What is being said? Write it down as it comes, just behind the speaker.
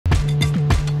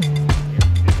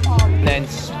and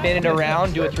spin it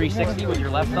around, do a 360 with your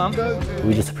left thumb.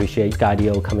 We just appreciate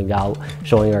Skydio coming out,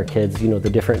 showing our kids, the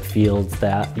different fields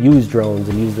that use drones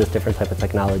and use this different type of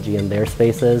technology in their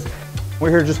spaces.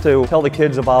 We're here just to tell the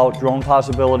kids about drone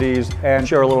possibilities and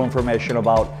share a little information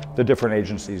about the different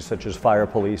agencies such as fire,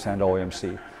 police, and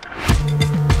OAMC.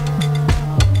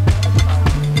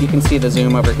 You can see the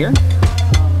zoom over here.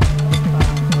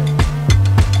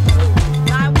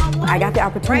 I got the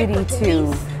opportunity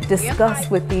to discuss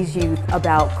with these youth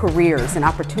about careers and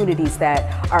opportunities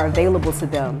that are available to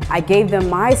them. I gave them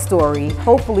my story.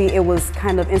 Hopefully it was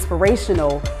kind of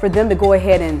inspirational for them to go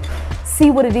ahead and see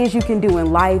what it is you can do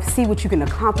in life, see what you can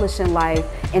accomplish in life,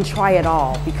 and try it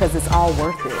all, because it's all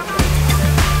worth it.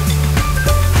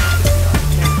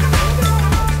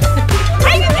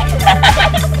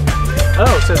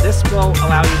 Oh, so this will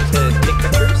allow you to take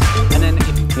pictures, and then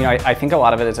I think a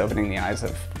lot of it is opening the eyes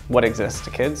of what exists to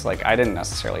kids. Like, I didn't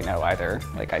necessarily know either.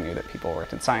 Like, I knew that people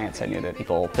worked in science, I knew that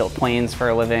people built planes for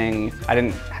a living. I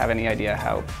didn't have any idea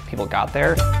how people got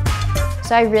there.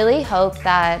 So I really hope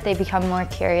that they become more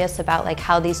curious about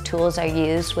how these tools are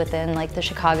used within the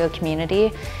Chicago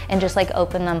community, and just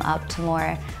open them up to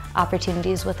more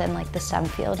opportunities within the STEM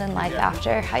field and life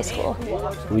after high school.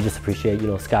 We just appreciate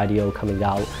Skydio coming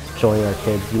out, showing our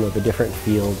kids the different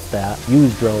fields that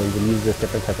use drones and use this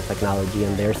different type of technology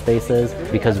in their spaces,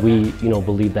 because we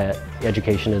believe that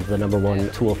education is the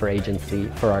 #1 tool for agency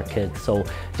for our kids. So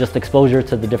just exposure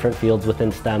to the different fields within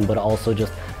STEM, but also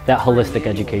just that holistic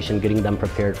education, getting them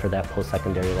prepared for that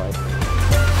post-secondary life.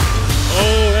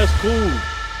 Oh, that's cool.